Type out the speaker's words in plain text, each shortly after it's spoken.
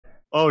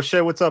Oh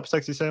shit, what's up,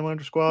 Sexy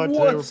Salamander Squad? Today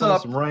What's we're playing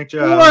up? some ranked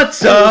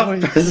Joust.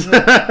 What's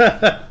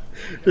up?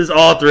 There's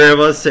all three of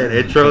us saying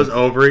intros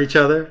over each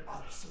other.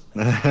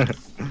 Let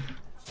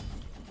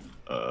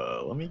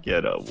me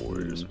get a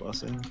Warriors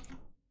bussing.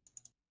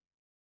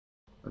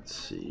 Let's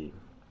see.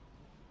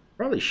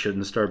 Probably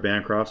shouldn't start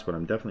Bancrofts, but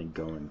I'm definitely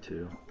going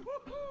to.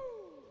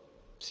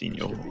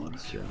 Senior.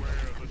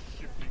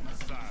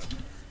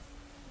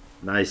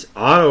 Nice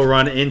auto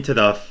run into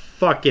the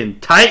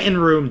fucking Titan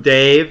room,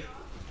 Dave.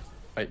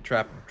 Wait,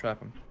 trap him, trap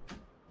him.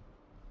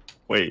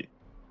 Wait,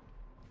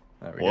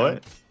 There we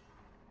what? go.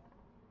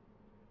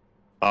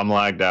 I'm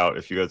lagged out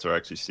if you guys are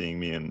actually seeing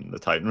me in the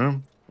Titan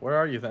room. Where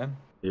are you then?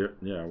 Yeah,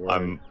 where are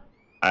I'm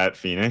at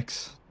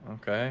Phoenix.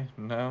 Okay,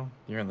 no,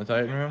 you're in the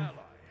Titan room.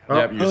 you?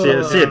 Yep,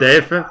 Oh, see it,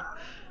 Dave.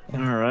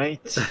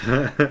 Alright.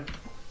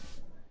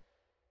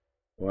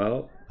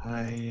 Well,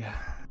 I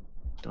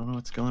don't know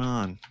what's going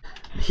on.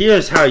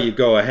 here's how you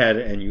go ahead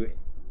and you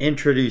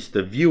introduce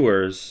the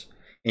viewers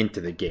into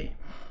the game.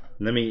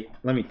 Let me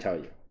tell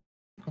you.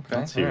 Okay,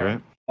 Let's see, alright.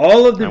 right?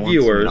 All of I the want some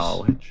viewers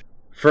knowledge.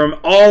 from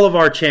all of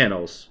our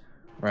channels,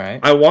 Right.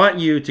 I want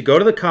you to go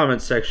to the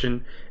comments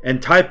section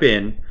and type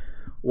in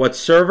what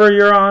server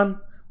you're on,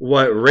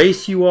 what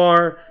race you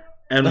are,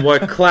 and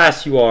what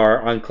class you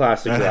are on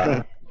Classic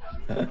Route.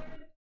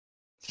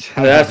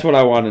 That's what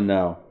I want to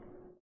know.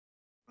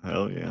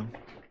 Hell yeah.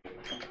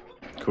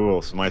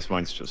 Cool, so my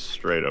spine's just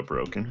straight up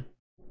broken.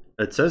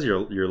 It says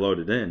you're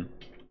loaded in,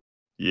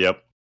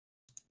 Yep.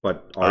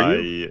 but are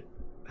you?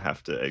 I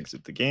have to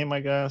exit the game, I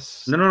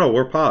guess. No,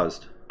 we're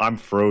paused. I'm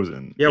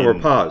frozen. Yeah, we're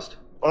paused.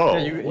 Oh,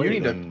 Yeah, you wait,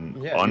 need to- then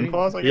yeah, you need-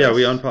 unpause, I guess? Yeah,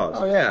 we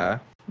unpaused. Oh yeah,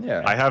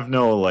 yeah. I have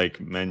no, like,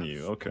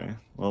 menu. Okay.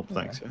 Well,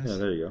 thanks, guys. Yeah,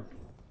 there you go.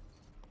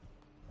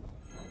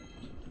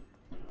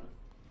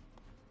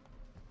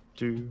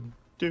 Do.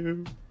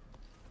 Dude,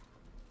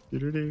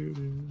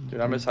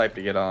 I'm just hyped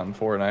to get on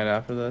Fortnite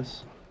after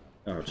this.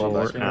 Oh, geez.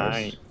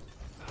 Fortnite.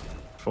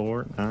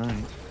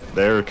 Fortnite.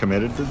 They're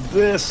committed to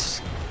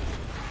this.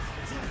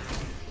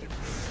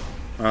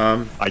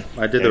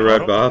 I did the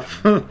red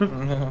buff.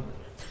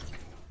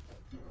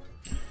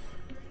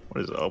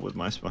 What is up with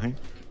my spine?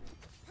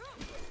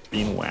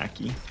 Being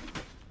wacky.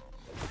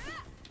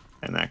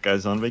 And that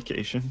guy's on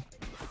vacation.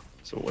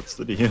 So what's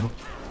the deal?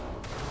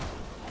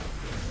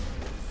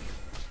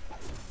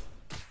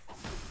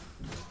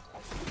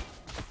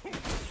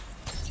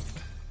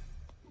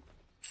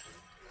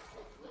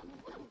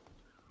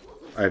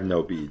 I have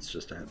no beads,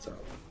 just a heads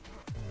up.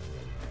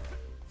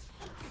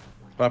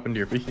 What happened to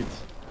your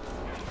beads?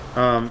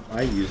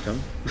 I used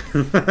them.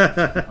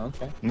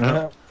 Okay.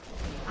 No.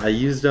 I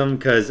used them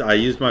because I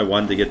used my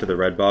one to get to the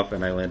red buff,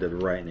 and I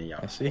landed right in a I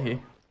yellow. see.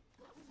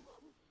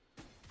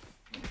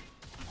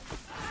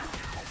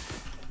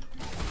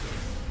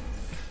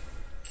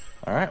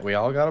 Alright, we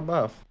all got a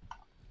buff.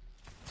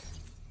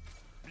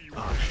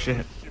 Oh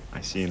shit.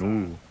 I see an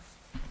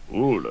ooh.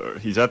 Ooh, Lord.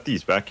 He's at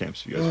these back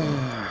camps, you guys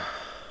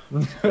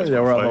want.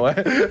 Yeah, we're on the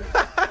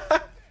way.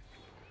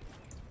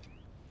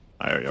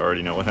 I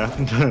already know what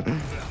happened.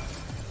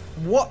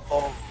 What?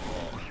 Oh.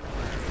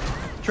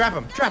 Trap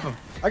him! Trap him!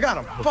 I got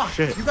him! Fuck!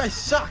 shit. You guys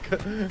suck!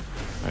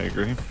 I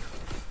agree.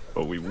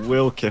 But we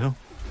will kill.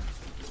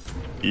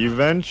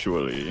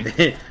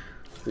 Eventually.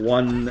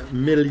 1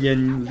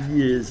 million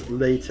years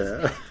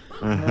later.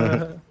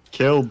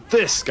 Kill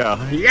this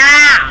guy.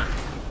 Yeah!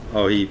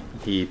 Oh,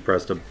 he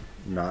pressed a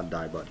not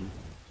die button.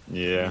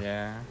 Yeah.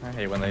 Yeah, I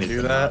hate when they Hate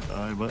do the that. not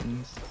die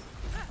buttons.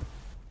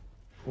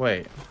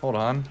 Wait, hold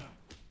on.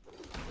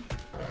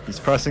 He's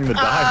pressing the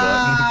die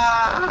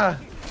Ah!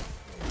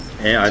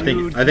 And I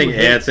Dude, think you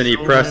hit Anthony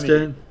so pressed many.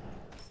 it. button.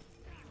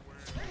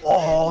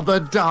 Oh, the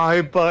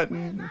die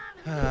button.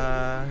 You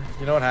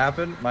know what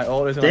happened? My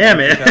ult isn't Damn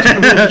on it!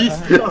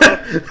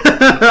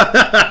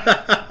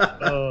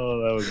 Oh,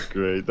 that was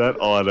great. That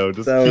auto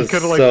just That he was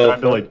could have like so tried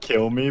to fun. like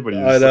kill me, but he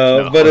was I just know,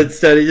 like, no. but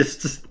instead he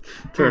just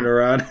turned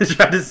around and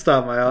tried to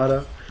stop my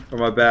auto or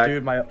my back.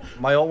 Dude, my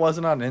ult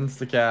wasn't on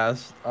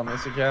Instacast on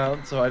this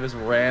account, so I just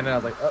ran and I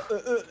was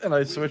like, and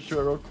I switched to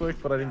it real quick,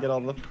 but I didn't get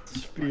all the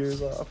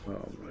spears off.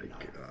 Oh my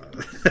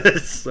god,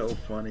 it's so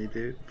funny,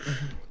 dude.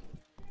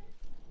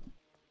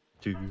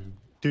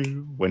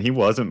 When he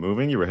wasn't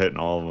moving, you were hitting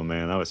all of them,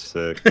 man. That was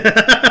sick.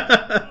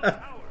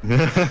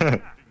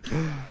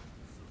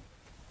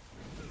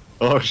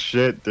 Oh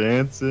shit,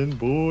 dancing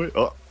boy.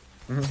 Oh,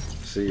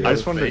 See, I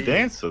just wanted to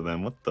dance with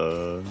them. What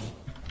the?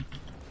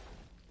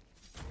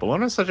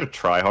 Bologna's such a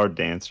try-hard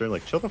dancer.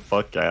 Like, chill the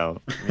fuck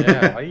out.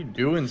 Yeah, why are you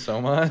doing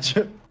so much?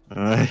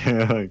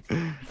 Like,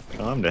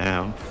 calm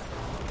down.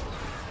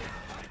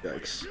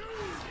 Yikes.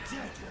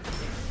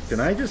 Can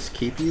I just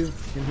keep you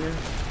in here?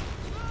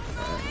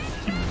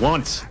 He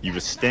wants you to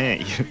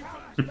stay.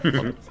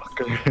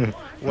 Motherfucker.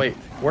 Wait,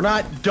 we're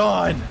not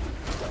done!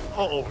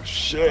 Oh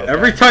shit.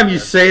 Every time you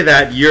say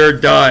that, you're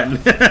done.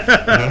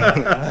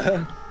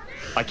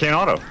 I can't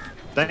auto.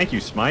 Thank you,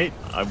 Smite.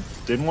 I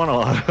didn't want to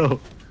auto.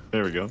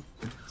 There we go.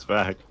 It's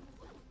back.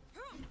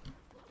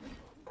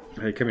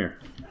 Hey, come here.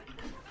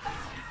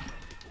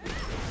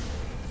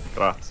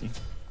 Grazie.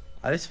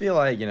 I just feel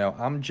like, you know,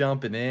 I'm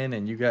jumping in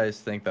and you guys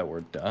think that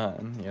we're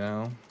done, you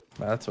know?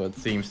 That's what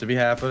seems to be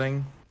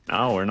happening.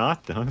 No, we're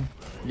not done.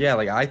 Yeah,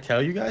 like, I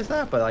tell you guys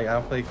that, but, like, I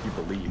don't think you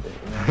believe it,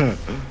 you know?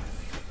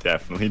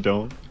 Definitely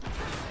don't.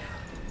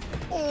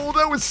 Oh,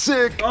 that was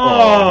sick!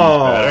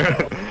 Oh, he's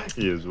better.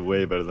 He is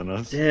way better than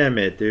us. damn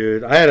it,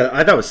 dude. I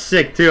thought it was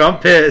sick too. I'm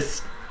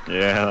pissed.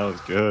 Yeah, that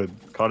was good.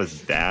 Caught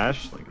his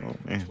dash. Like, oh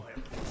man.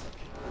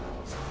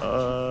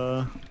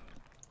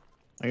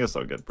 I guess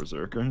I'll get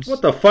berserkers.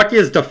 What the fuck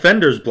is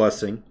Defender's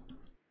Blessing?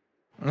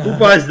 Who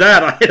buys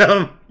that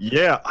item?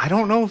 Yeah, I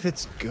don't know if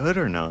it's good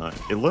or not.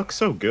 It looks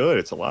so good.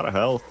 It's a lot of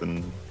health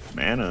and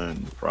mana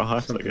and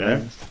frost, I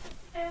guess.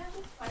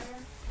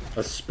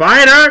 A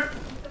spider?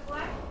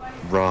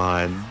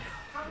 Run.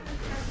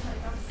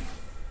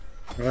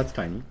 Oh, that's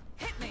tiny.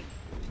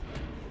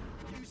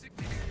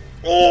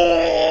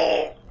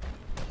 Oh!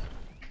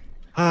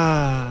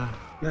 Ah.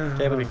 Can't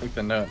let me click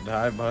the note.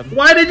 Hi, bud.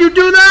 Why did you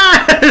do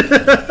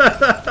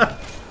that?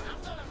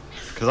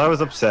 Because I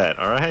was upset,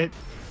 alright?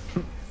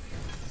 I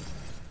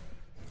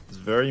was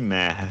very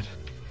mad.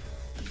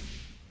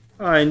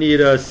 I need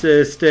Did he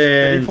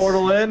assistance.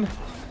 portal in?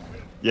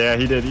 Yeah,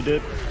 he did, he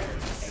did.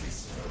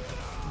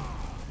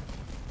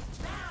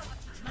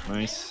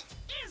 Nice.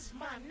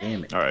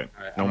 Damn it. Alright,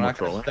 no I'm more not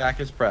gonna trolling. stack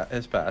his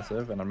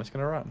passive, and I'm just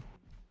gonna run.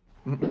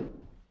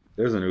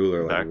 There's an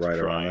Uller Back like to right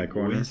around trying, that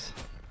corner. boys.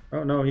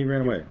 Oh no, he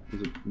ran away.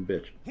 He's a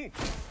bitch.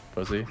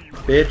 Pussy.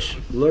 Bitch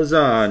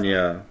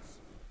lasagna.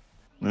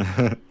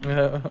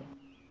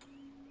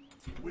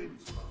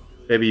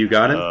 Baby, you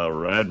got it?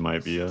 Red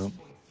might be up.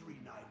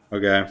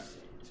 Okay.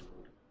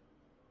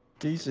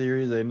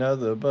 D-Series ain't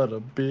nothing but a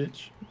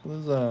bitch.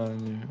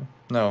 Lasagna.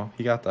 No,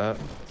 he got that.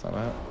 It's not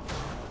that.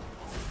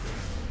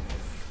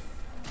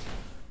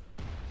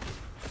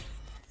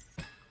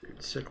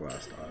 Sick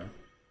last time.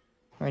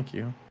 Thank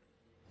you.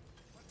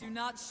 Do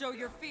not show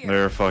your fear.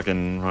 They're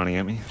fucking running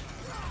at me.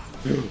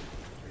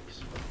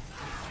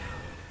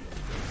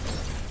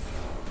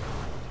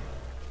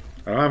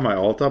 I don't have my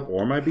ult up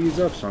or my bees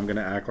up, so I'm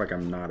gonna act like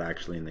I'm not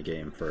actually in the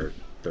game for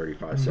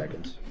 35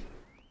 seconds.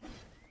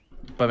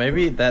 But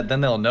maybe then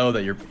they'll know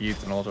that your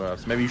beats and ultra up.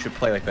 So maybe you should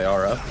play like they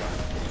are up.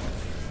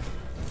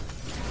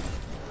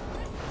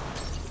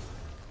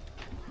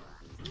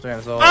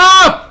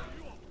 Ah!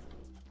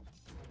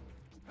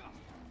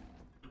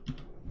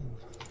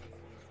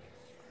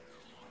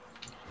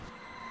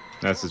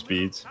 That's his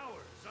beads.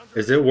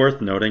 Is it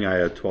worth noting I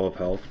had 12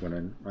 health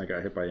when I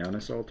got hit by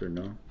Giannis ult or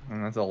no?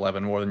 And that's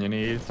 11 more than you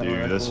need. Something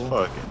Dude, like this cool.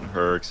 fucking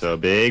hurts a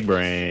big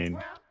brain.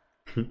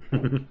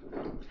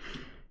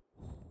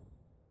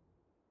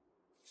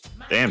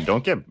 Damn,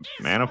 don't get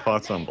mana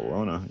pots on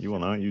Bologna. You will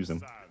not use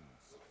them.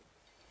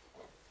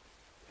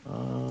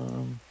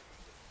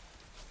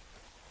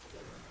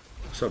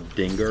 What's up,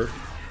 Dinger?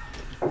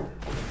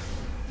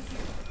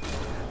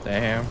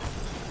 Damn.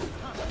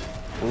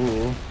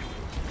 Ooh.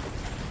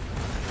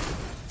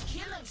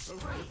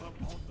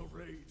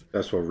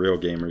 That's what real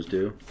gamers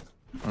do.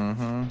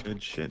 Mm-hmm.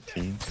 Good shit,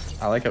 team.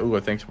 I like how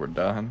Uwa thinks we're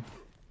done.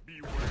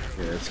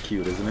 Yeah, it's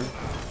cute, isn't it?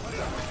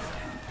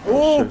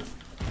 Ooh!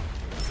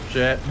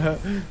 Shit.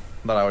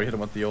 Thought I would hit him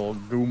with the old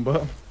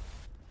Goomba.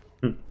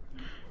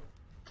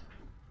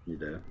 Need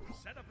to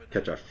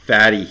catch a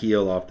fatty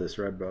heal off this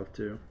red buff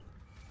too.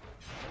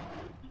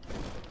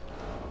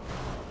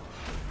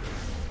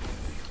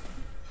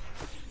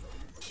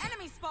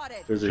 Enemy spotted.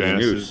 There's a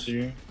Janice noose.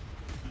 here.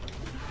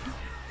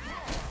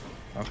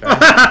 Okay.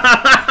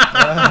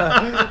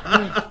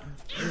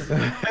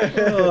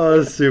 Oh,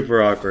 that's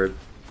super awkward.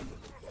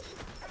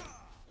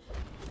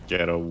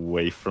 Get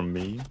away from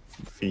me,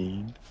 you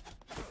fiend.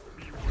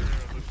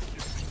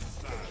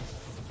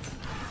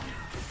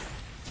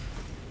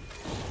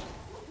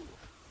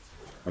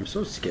 I'm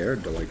so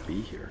scared to like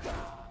be here.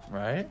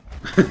 Right?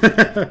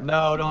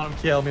 No, don't let him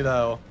kill me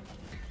though.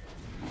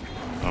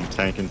 I'm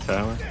tanking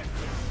tower.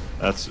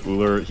 That's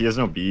Uller. He has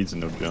no beads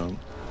and no jump.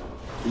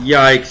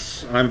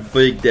 Yikes! I'm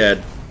big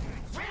dead.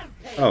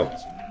 Oh.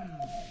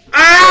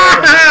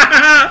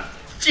 Ah!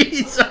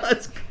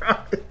 Jesus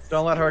Christ!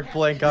 Don't let her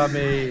blink on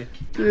me.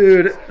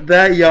 Dude,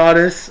 that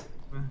Giannis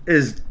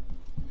is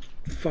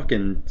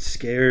fucking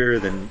scarier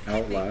than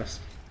Outlast.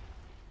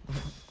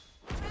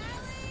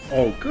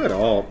 Oh, good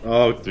ult.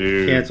 Oh,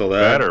 Dude, cancel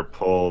that. better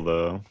pull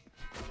though.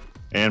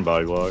 And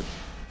body log.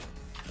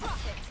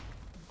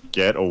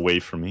 Get away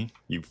from me,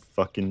 you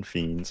fucking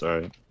fiends.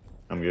 Alright,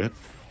 I'm good.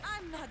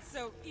 I'm not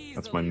so easily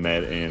That's my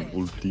med and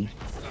ulti.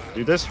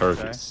 Dude, this hurt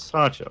Okay. is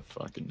such a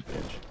fucking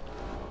bitch.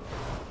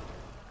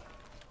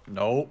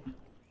 Nope.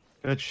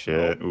 Good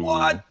shit. Ooh.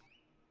 What?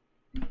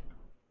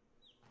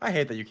 I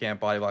hate that you can't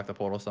body block the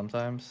portal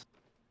sometimes.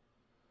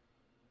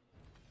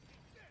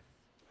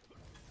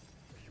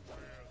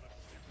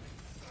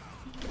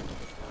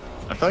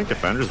 I feel like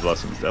Defender's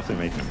Blessing is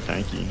definitely making him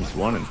tanky. He's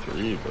 1 and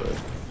 3, but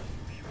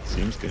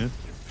seems good.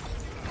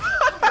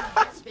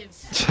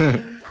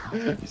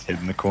 He's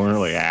hitting the corner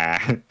like,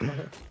 ah.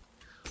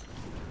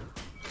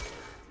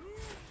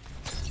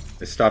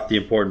 They stopped the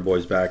important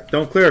boys back.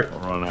 Don't clear. I'll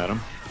run at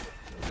him.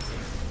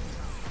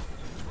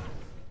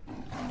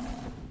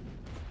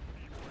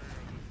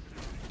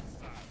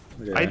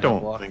 Yeah. I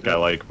don't blocked think it. I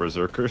like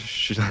Berserker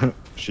Shield. I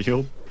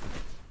feel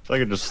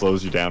like it just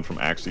slows you down from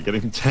actually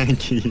getting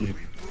tanky.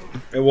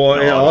 Well,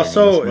 No, it I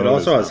also mean, it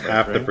also this has mode is not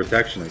half that the great.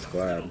 protection as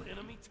Glad.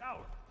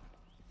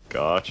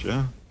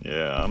 Gotcha.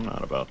 Yeah, I'm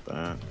not about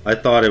that. I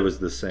thought it was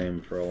the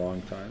same for a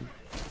long time.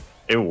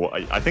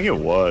 I think it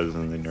was,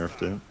 and they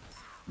nerfed it.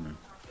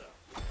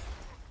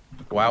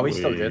 Wow, he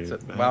still Way gets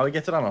it. back. Wow, he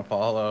gets it on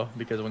Apollo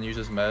because when you use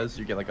his mez,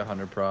 you get like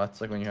 100 prots.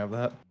 Like when you have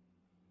that.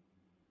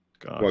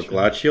 Gotcha. What,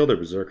 Glad Shield or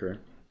Berserker?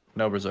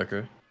 No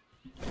Berserker.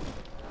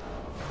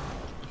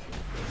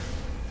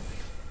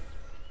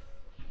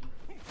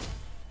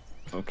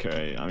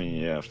 Okay, I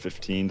mean, yeah,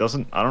 15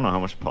 doesn't. I don't know how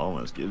much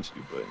Polymers gives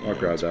you, but I'll yeah,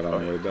 grab it's that on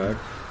probably- the way back.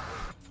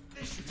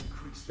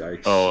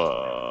 Yikes.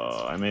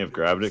 Oh, I may have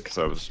grabbed it because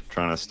I was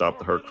trying to stop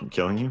the Herc from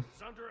killing you.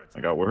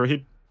 I got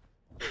worried.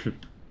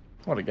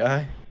 What a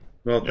guy.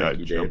 Well, Yeah, I thank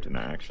you, jumped Dave.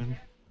 into action.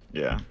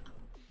 Yeah,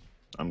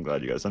 I'm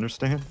glad you guys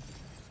understand.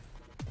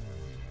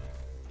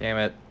 Damn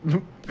it.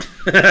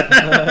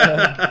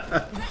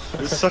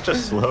 This is such a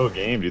slow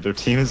game, dude. Their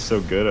team is so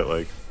good at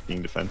like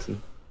being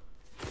defensive.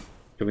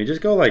 Can we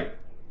just go like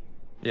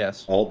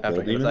Yes. Alt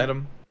After Bull I get his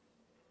Demon?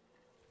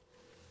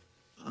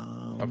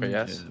 item. Okay,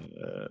 yes.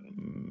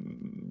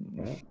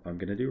 Well, I'm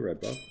gonna do red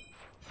buff.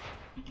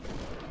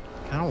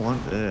 I don't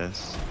want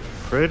this.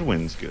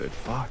 Pridwin's good.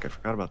 Fuck, I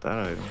forgot about that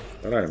item.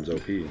 That item's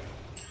OP.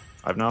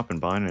 I've not been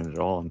buying it at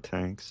all in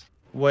tanks.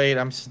 Wait,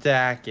 I'm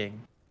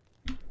stacking.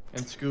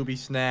 And Scooby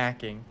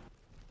snacking.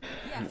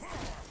 Yes.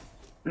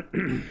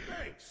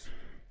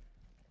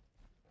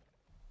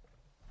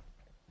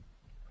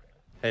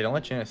 Hey, don't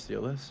let Janice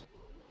steal this.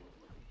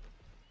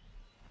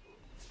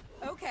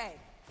 Okay.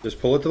 Just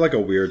pull it to like a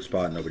weird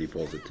spot nobody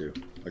pulls it to.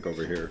 Like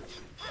over here.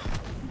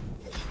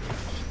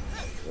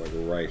 Like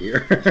right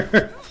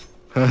here.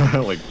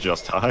 Like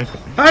just high.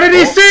 How did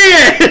he see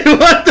it?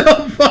 What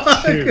the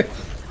fuck? Dude,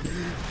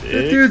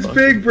 This dude's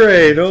big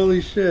brain.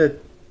 Holy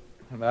shit.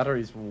 That or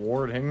he's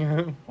warding.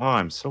 Hey, Oh,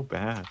 I'm so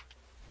bad.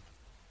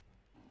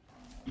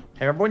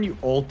 remember when you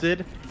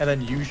ulted and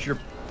then used your...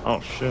 Oh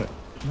shit.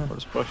 We're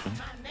just pushing.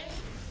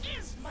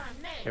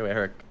 Hey, wait,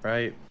 Herc,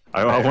 right?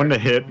 I wanted to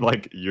hit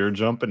like your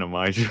jump into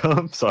my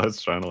jump, so I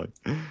was trying to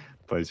like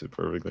place it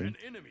perfectly.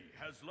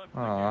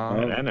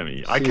 Aww. An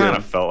enemy. I See kind ya.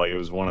 of felt like it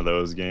was one of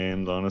those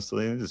games,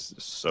 honestly. This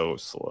is so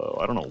slow.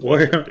 I don't know what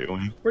Where- they're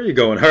doing. Where you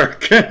going,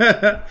 Herc?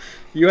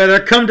 You either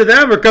come to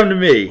them or come to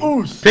me.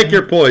 Pick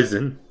your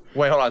poison.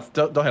 Wait, hold on.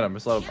 Don't hit him.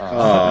 Just let him...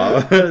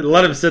 Aw,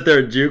 let him sit there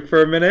and juke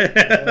for a minute.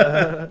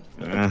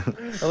 Yeah.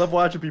 I love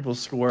watching people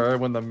square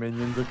when the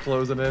minions are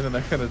closing in and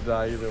they're gonna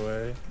die either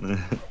way.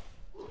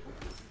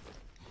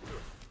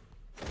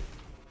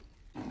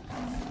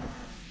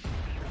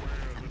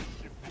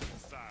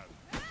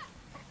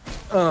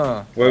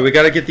 Wait, we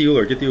gotta get the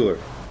Euler. Get the Euler.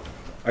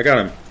 I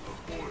got him.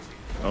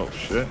 Oh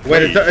shit.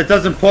 Wait, it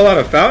doesn't pull out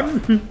a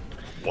fountain?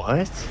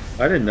 What?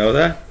 I didn't know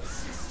that.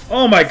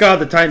 Oh my god,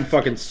 the Titan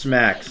fucking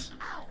smacks.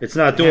 It's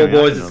not dual, Yeah, man, I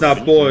boys. didn't It's know not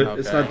that. boy.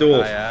 It's not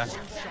dual.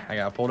 I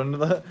got pulled into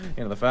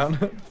the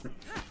fountain.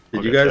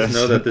 Did you Look at guys this.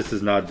 know that this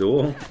is not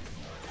dual?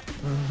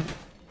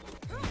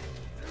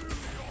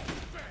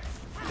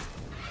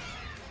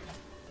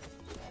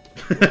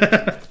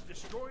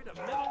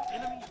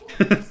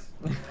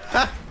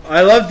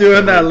 I love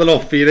doing that little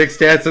Phoenix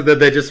dance and then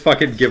they just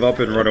fucking give up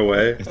and run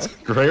away. It's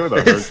great with a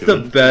It's the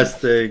Hercules. best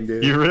thing,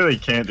 dude. You really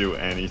can't do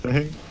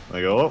anything.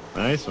 Like, oh,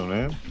 nice one,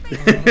 man.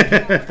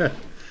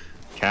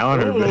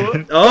 Counter,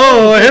 man.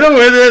 Oh, hit him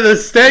with it, the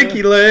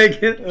stanky leg.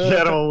 Get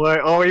him away.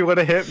 Oh, he would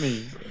have hit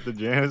me. The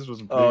Janice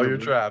was. Oh, beating you're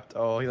me. trapped.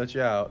 Oh, he let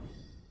you out.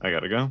 I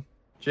gotta go.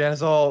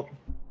 Janice ult.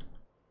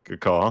 Good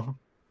call.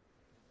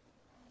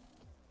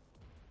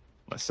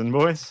 Listen,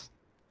 boys.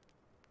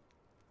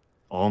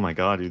 Oh my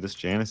god, dude, this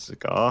Janice is a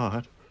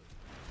god.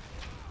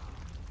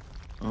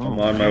 Oh, I'm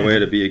on my way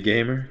to be a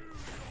gamer.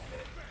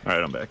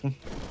 Alright, I'm backing.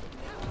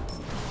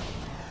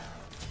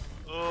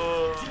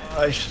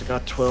 I should have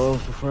got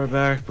 12 before I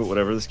backed, but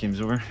whatever, this game's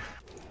over.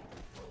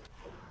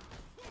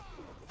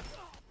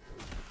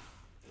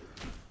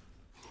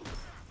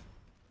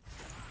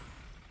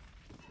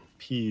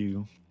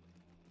 Pew.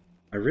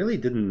 I really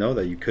didn't know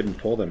that you couldn't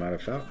pull them out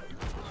of fountain.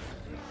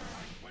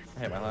 I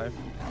hate my life.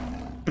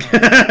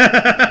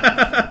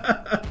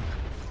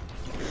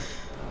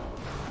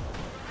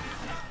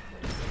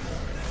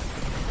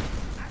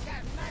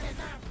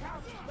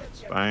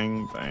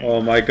 Bang, bang.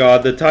 Oh my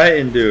god, the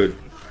Titan, dude.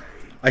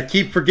 I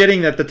keep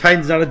forgetting that the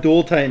Titan's not a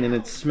dual Titan and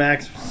it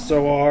smacks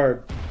so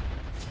hard.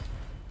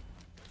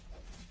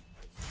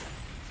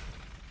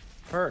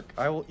 Herc,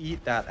 I will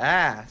eat that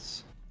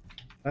ass.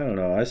 I don't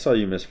know, I saw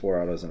you miss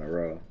 4 autos in a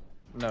row.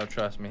 No,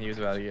 trust me, he was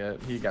about to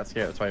get. He got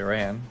scared. That's why he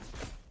ran.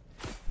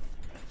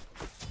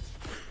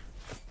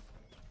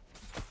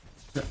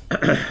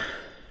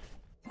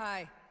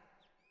 Hi.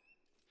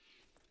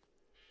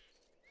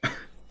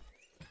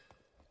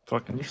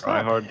 Fucking You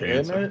try hard hitting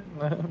dancer.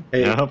 it?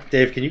 Hey, Yep.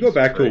 Dave, can you go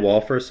back to a Great.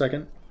 wall for a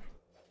second?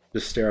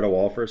 Just stare at a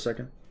wall for a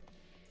second.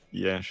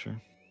 Yeah,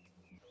 sure.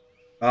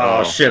 Oh,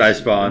 Oh. shit, I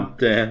spawned.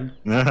 Damn.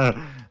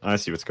 I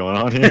see what's going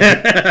on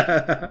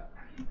here.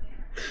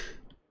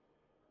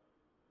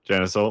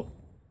 Janice ult.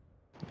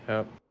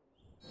 Yep.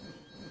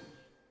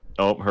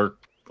 Oh, her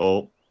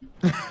ult.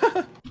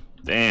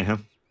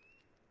 Damn.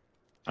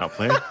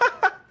 Outplayed.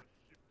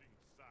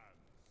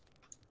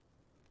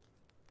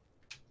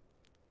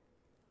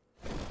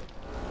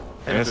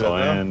 I guess I'll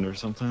end or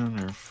something,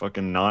 or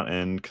fucking not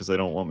end because they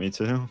don't want me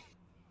to.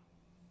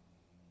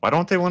 Why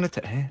don't they want it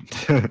to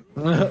end?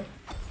 Let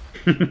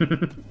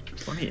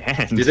me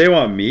end. Do they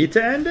want me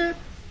to end it?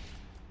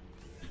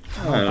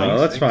 I don't know.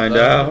 Let's find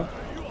out.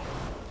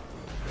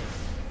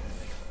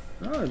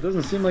 Oh, it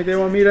doesn't seem like they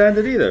want me to end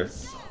it either.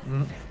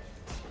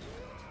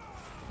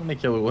 Let me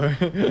kill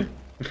her.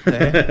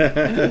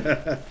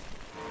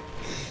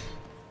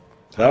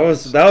 That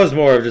was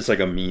more of just like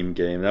a meme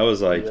game. That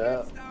was like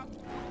Yeah.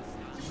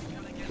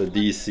 the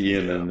DC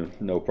and then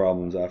no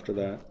problems after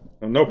that.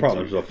 Well, no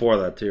problems before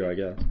that too, I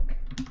guess.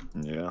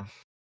 Yeah.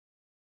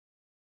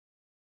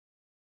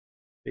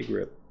 Big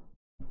rip.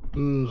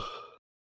 Ugh.